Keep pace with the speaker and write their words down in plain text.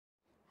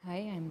Hi,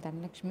 I am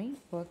Dhanlakshmi,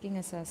 working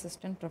as an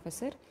assistant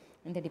professor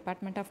in the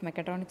Department of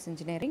Mechatronics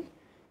Engineering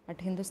at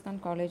Hindustan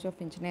College of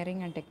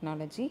Engineering and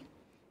Technology.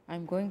 I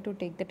am going to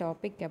take the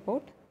topic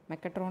about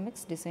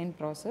mechatronics design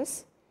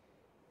process.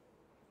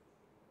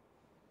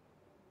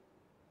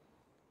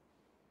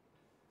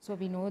 So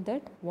we know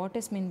that what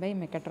is meant by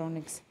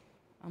mechatronics.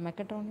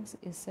 Mechatronics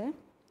is a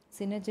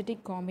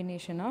synergetic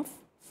combination of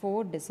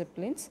four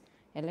disciplines: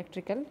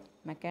 electrical,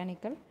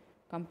 mechanical,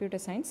 computer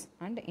science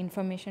and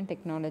information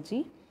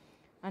technology.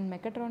 And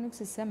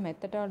mechatronics is a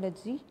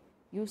methodology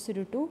used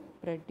to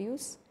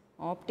produce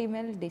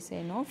optimal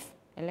design of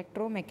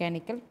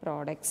electromechanical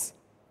products.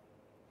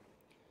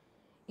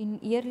 In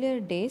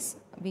earlier days,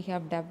 we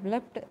have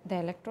developed the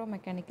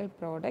electromechanical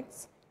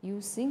products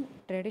using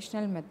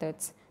traditional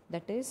methods,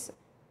 that is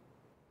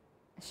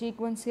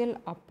sequential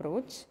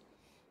approach,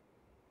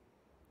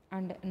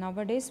 and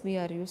nowadays we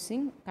are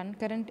using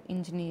concurrent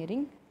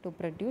engineering to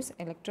produce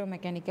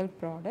electromechanical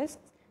products,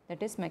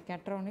 that is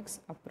mechatronics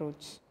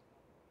approach.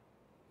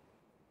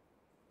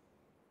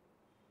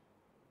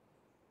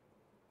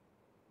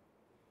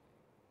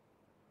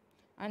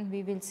 And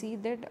we will see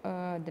that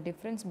the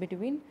difference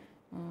between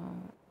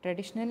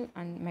traditional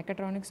and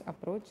mechatronics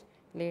approach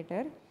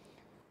later.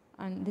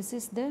 And this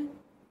is the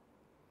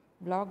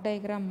block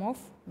diagram of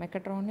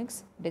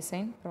mechatronics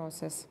design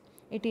process.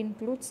 It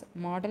includes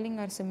modeling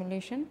or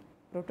simulation,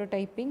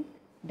 prototyping,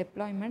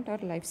 deployment or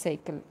life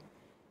cycle.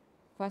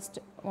 First,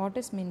 what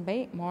is meant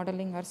by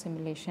modeling or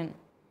simulation?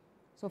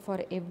 So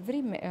for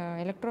every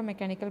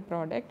electromechanical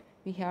product,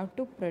 we have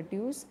to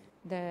produce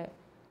the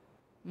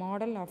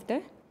model of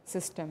the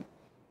system.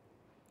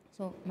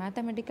 So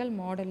mathematical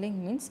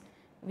modeling means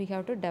we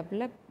have to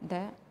develop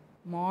the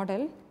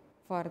model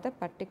for the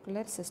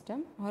particular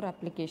system or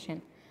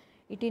application.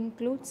 It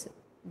includes,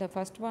 the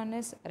first one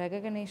is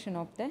recognition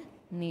of the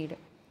need.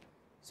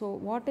 So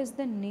what is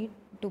the need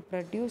to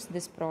produce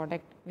this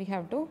product? We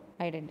have to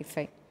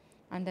identify.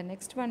 And the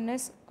next one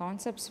is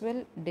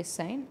conceptual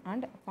design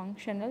and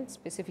functional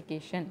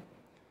specification.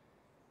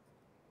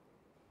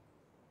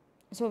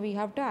 So we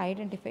have to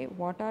identify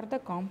what are the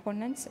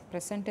components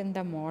present in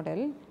the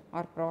model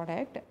or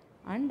product,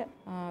 and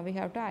we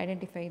have to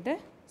identify the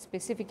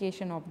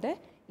specification of the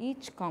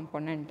each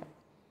component.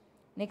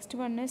 Next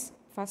one is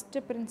first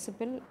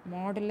principle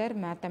modular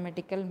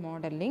mathematical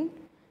modeling.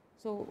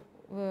 So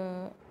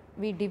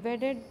we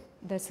divided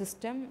the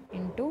system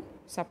into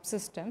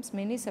subsystems,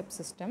 many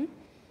subsystems.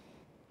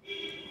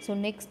 So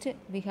next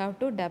we have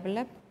to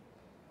develop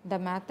the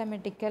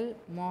mathematical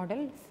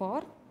model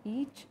for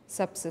each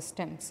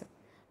subsystems.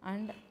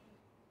 And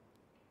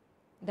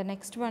the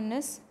next one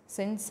is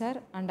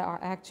sensor and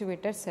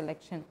actuator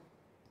selection.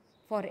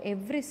 For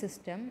every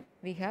system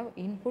we have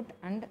input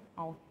and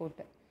output.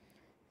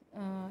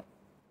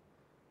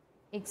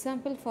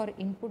 Example for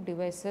input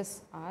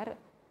devices are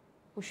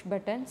push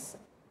buttons,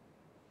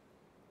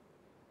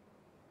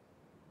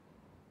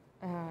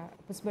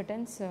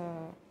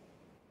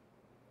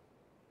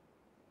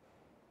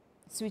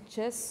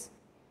 switches,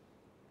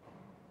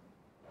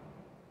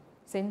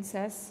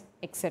 sensors,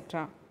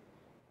 etc.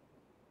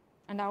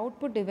 And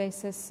output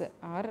devices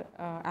are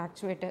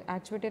actuator.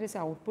 Actuator is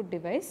output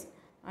device,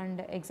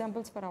 and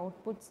examples for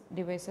output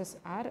devices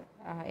are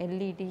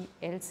LED,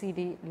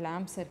 LCD,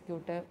 lamp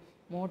circuit,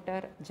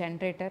 motor,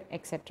 generator,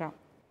 etc.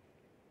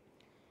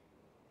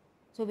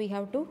 So we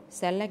have to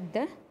select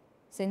the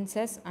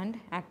sensors and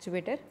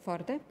actuator for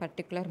the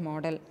particular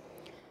model.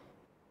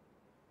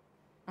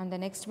 And the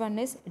next one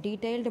is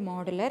detailed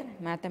modular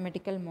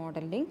mathematical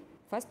modeling.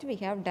 First we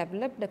have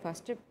developed the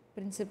first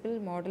principle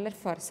modeler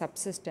for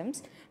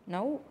subsystems.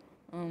 Now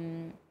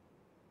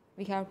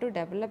we have to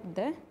develop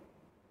the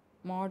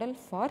model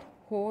for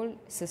whole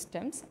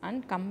systems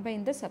and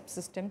combine the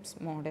subsystems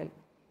model.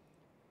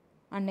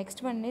 And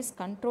next one is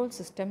control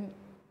system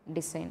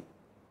design.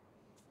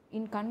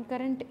 In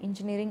concurrent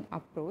engineering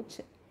approach,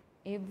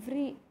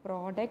 every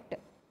product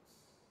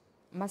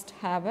must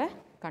have a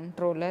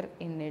controller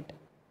in it.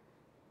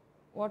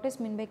 What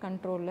is meant by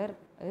controller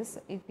is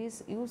it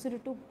is used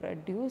to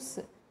produce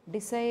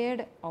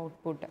desired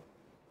output.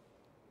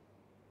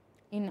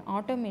 In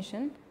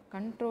automation,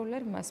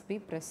 controller must be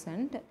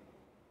present.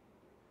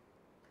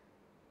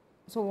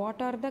 So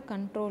what are the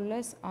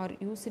controllers are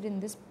used in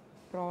this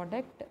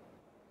product?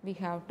 We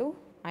have to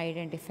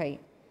identify.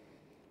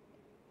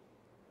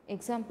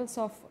 Examples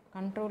of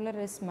controller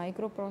is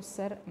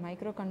microprocessor,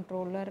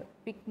 microcontroller,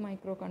 PIC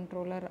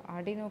microcontroller,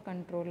 Arduino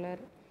controller,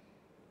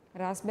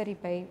 Raspberry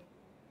Pi,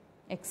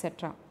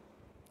 etc.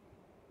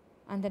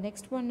 And the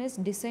next one is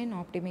design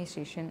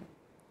optimization.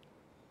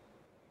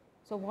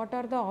 So what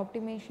are the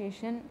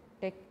optimization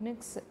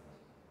techniques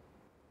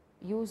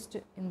used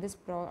in this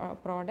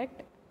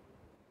product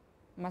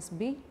must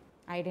be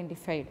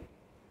identified.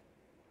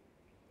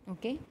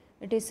 Okay,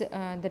 it is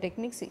the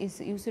techniques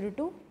is used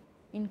to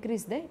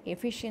increase the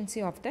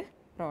efficiency of the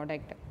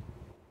product.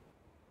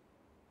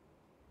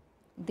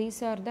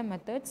 These are the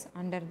methods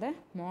under the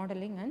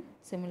modeling and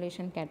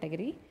simulation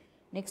category.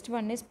 Next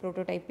one is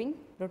prototyping.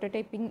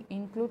 Prototyping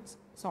includes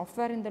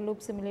software in the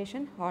loop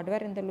simulation,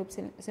 hardware in the loop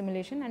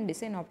simulation, and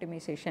design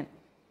optimization.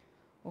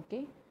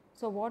 Okay,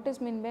 so what is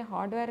meant by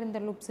hardware in the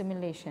loop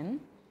simulation?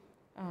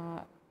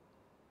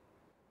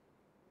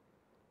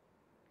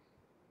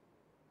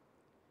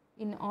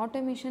 In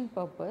automation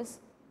purpose,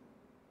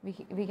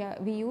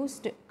 we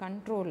used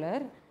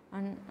controller,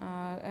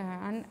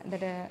 and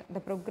the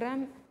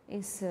program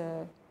is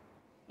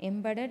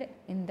embedded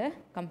in the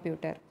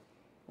computer.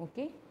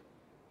 Okay,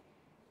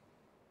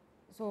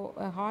 so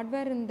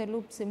hardware in the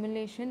loop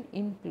simulation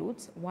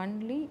includes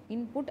only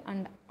input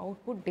and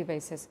output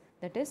devices,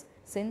 that is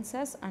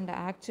sensors and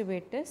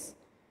actuators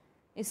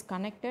is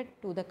connected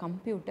to the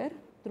computer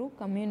through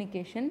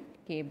communication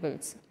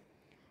cables,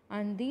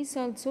 and these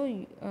also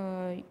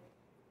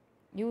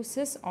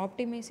uses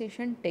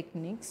optimization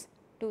techniques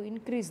to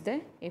increase the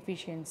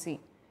efficiency.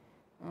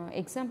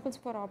 Examples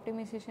for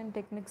optimization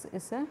techniques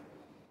is a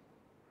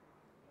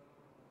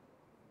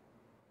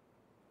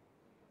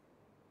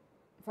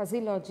fuzzy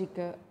logic,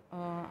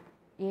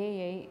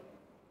 AI,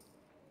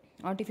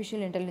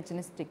 artificial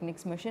intelligence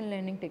techniques, machine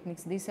learning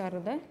techniques. These are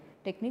the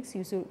techniques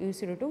used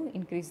to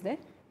increase the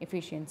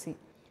efficiency.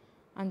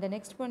 And the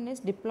next one is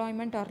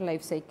deployment or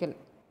life cycle.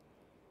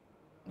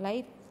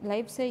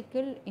 Life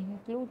cycle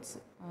includes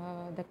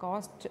the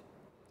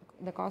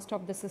cost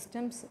of the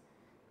systems,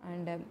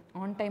 and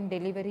on-time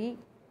delivery,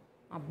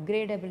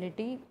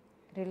 upgradability,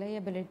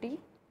 reliability,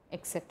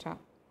 etc.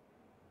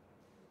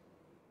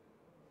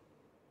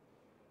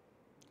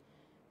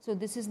 So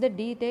this is the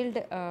detailed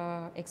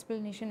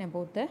explanation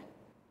about the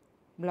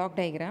block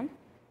diagram.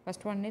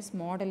 First one is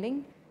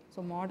modeling.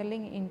 So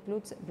modeling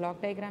includes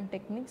block diagram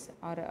techniques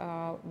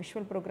or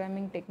visual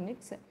programming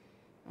techniques,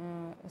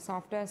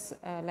 softwares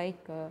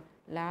like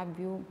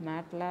LabVIEW,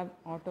 MATLAB,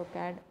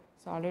 AutoCAD,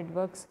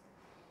 SolidWorks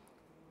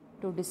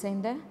to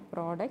design the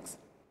products,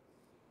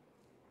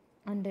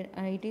 and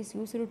it is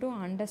used to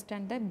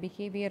understand the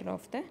behavior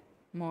of the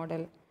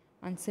model.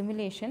 And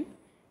simulation,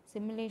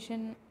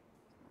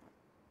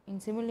 in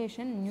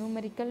simulation,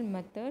 numerical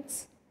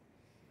methods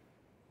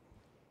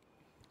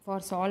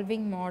for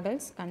solving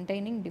models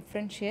containing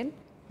differential,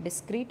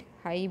 discrete,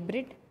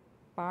 hybrid,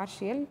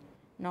 partial,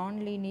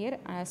 non-linear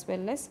as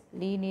well as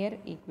linear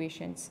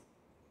equations,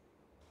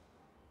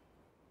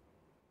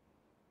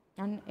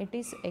 and it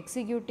is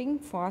executing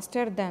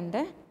faster than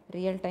the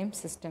real-time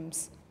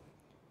systems.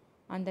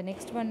 And the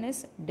next one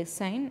is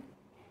design.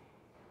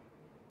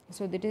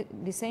 So the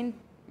design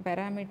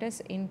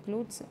parameters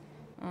includes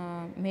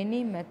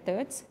many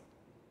methods.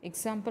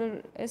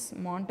 Example is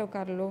Monte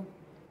Carlo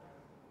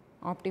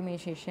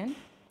optimization.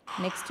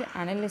 Next,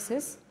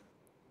 analysis.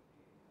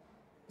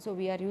 So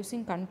we are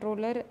using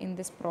controller in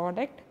this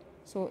product,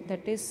 so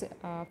that is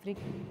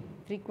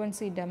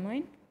frequency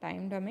domain,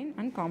 time domain,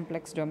 and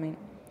complex domain.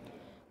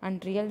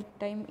 And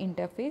real-time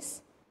interface,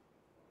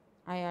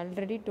 I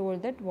already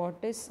told that what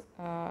is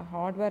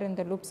hardware in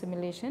the loop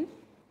simulation.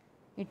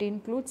 It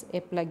includes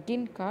a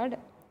plug-in card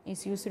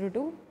is used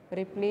to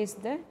replace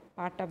the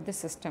part of the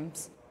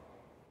systems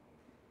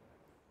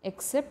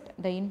except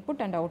the input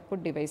and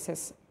output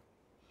devices.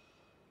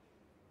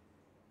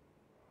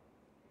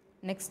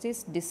 Next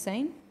is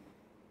design.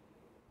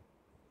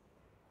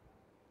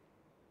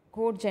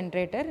 Code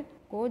generator.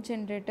 Code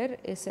generator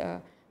is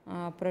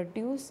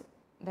produce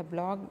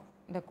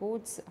the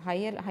codes,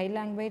 high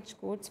language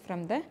codes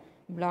from the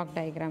block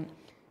diagram.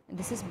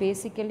 This is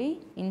basically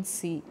in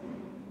C.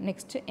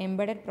 Next,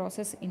 embedded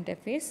process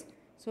interface.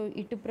 So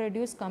it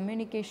produce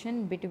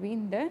communication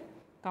between the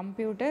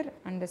computer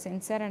and the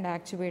sensor and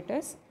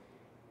actuators.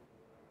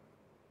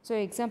 So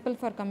example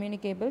for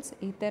communicables,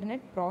 Ethernet,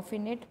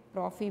 Profinet,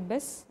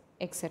 Profibus,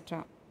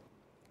 etc.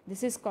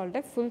 This is called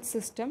a full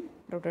system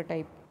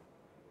prototype.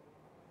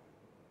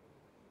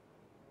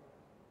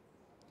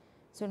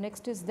 So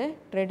next is the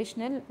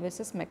traditional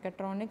versus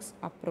mechatronics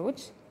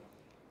approach.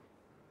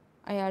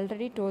 I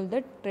already told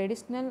that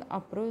traditional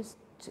approach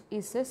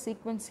is a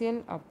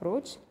sequential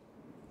approach.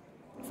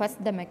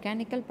 First, the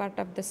mechanical part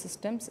of the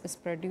systems is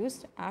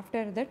produced.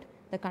 After that,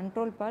 the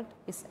control part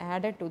is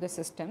added to the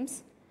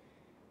systems.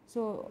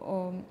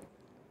 So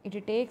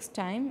it takes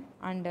time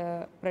and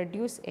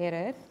produce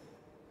error.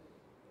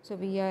 So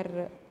we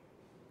are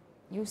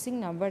using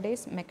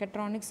nowadays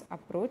mechatronics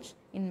approach.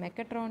 In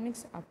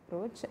mechatronics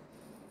approach,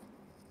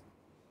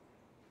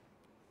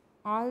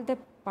 all the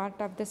part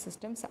of the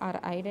systems are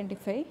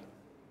identified,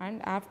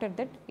 and after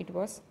that it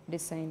was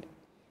designed.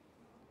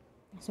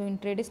 So in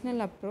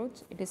traditional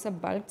approach, it is a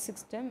bulk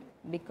system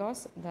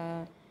because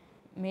the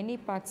many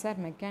parts are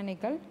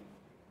mechanical.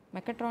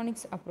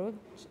 Mechatronics approach,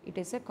 it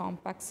is a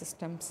compact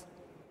systems.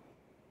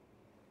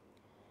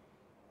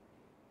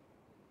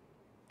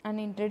 And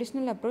in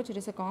traditional approach, it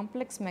is a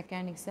complex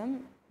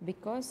mechanism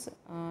because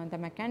the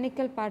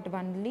mechanical part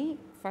only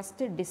first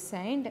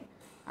designed,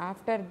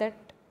 after that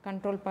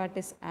control part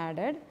is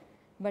added.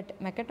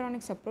 But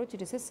mechatronics approach,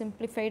 it is a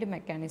simplified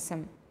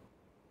mechanism.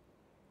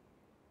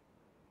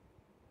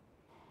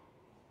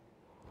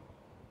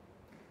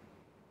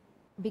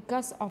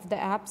 Because of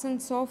the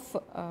absence of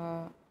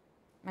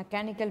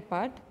mechanical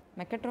part,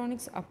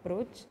 mechatronics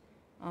approach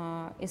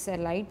is a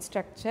light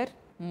structure,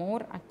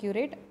 more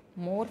accurate,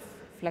 more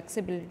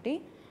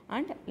flexibility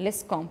and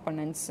less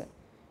components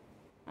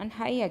and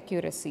high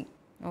accuracy.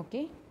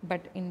 Okay,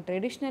 but in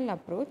traditional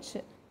approach,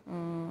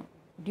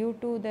 due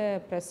to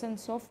the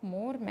presence of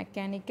more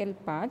mechanical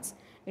parts,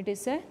 it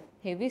is a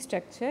heavy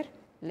structure,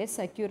 less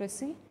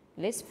accuracy,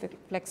 less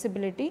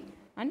flexibility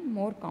and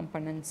more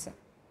components.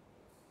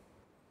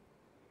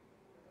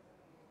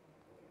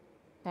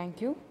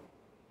 Thank you.